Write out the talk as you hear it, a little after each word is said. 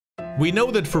We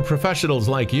know that for professionals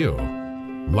like you,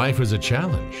 life is a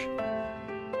challenge.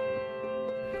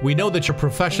 We know that your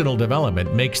professional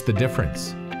development makes the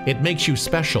difference. It makes you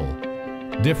special,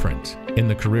 different in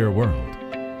the career world.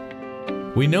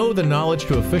 We know the knowledge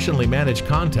to efficiently manage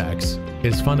contacts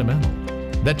is fundamental,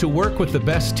 that to work with the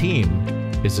best team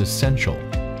is essential.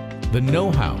 The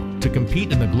know-how to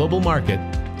compete in the global market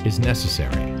is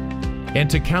necessary, and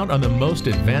to count on the most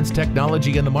advanced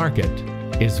technology in the market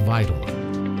is vital.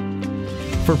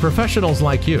 For professionals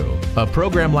like you, a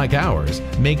program like ours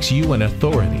makes you an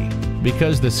authority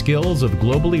because the skills of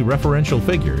globally referential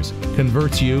figures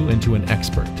converts you into an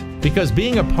expert. Because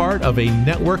being a part of a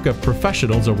network of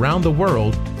professionals around the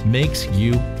world makes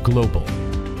you global.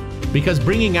 Because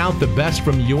bringing out the best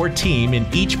from your team in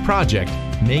each project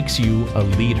makes you a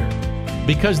leader.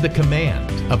 Because the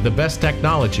command of the best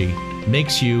technology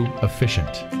makes you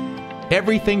efficient.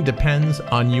 Everything depends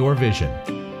on your vision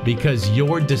because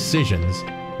your decisions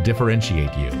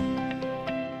differentiate you.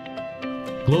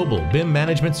 Global BIM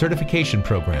Management Certification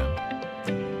Program.